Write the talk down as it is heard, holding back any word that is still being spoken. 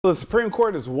The Supreme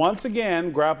Court is once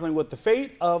again grappling with the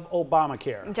fate of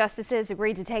Obamacare. Justices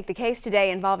agreed to take the case today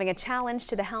involving a challenge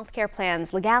to the health care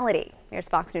plan's legality. Here's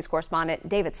Fox News correspondent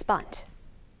David Spunt.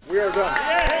 We are done.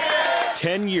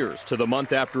 10 years to the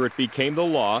month after it became the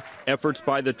law, efforts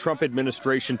by the Trump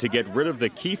administration to get rid of the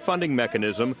key funding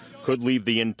mechanism could leave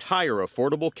the entire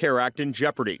Affordable Care Act in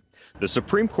jeopardy. The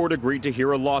Supreme Court agreed to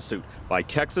hear a lawsuit by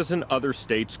Texas and other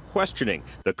states questioning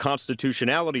the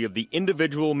constitutionality of the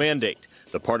individual mandate,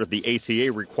 the part of the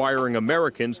ACA requiring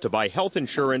Americans to buy health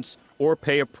insurance or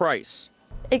pay a price.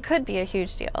 It could be a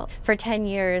huge deal. For 10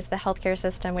 years, the healthcare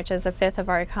system, which is a fifth of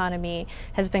our economy,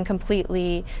 has been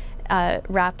completely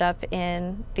wrapped up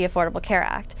in the Affordable Care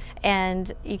Act.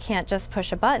 And you can't just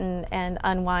push a button and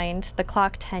unwind the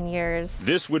clock 10 years.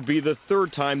 This would be the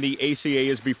third time the ACA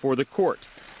is before the court.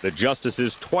 The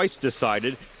justices twice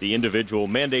decided the individual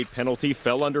mandate penalty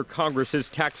fell under Congress's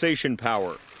taxation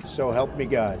power. So help me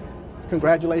God.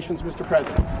 Congratulations, Mr.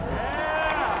 President.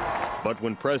 But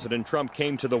when President Trump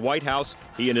came to the White House,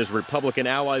 he and his Republican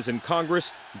allies in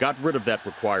Congress got rid of that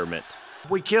requirement.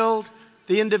 We killed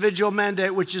the individual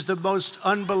mandate, which is the most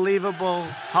unbelievable,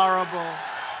 horrible.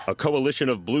 A coalition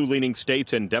of blue-leaning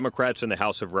states and Democrats in the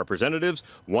House of Representatives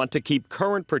want to keep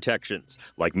current protections,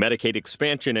 like Medicaid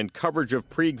expansion and coverage of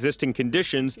pre-existing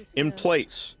conditions, in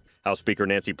place. House Speaker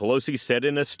Nancy Pelosi said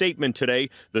in a statement today,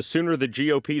 the sooner the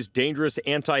GOP's dangerous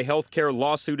anti-health care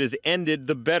lawsuit is ended,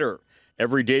 the better.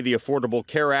 Every day, the Affordable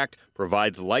Care Act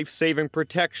provides life-saving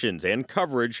protections and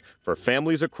coverage for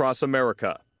families across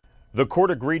America. The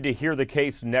court agreed to hear the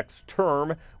case next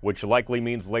term, which likely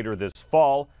means later this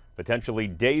fall, potentially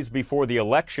days before the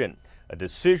election. A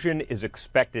decision is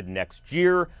expected next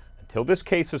year. Until this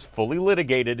case is fully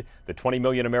litigated, the 20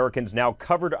 million Americans now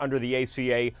covered under the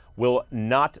ACA will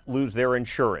not lose their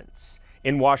insurance.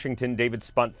 In Washington, David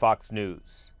Spunt, Fox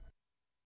News.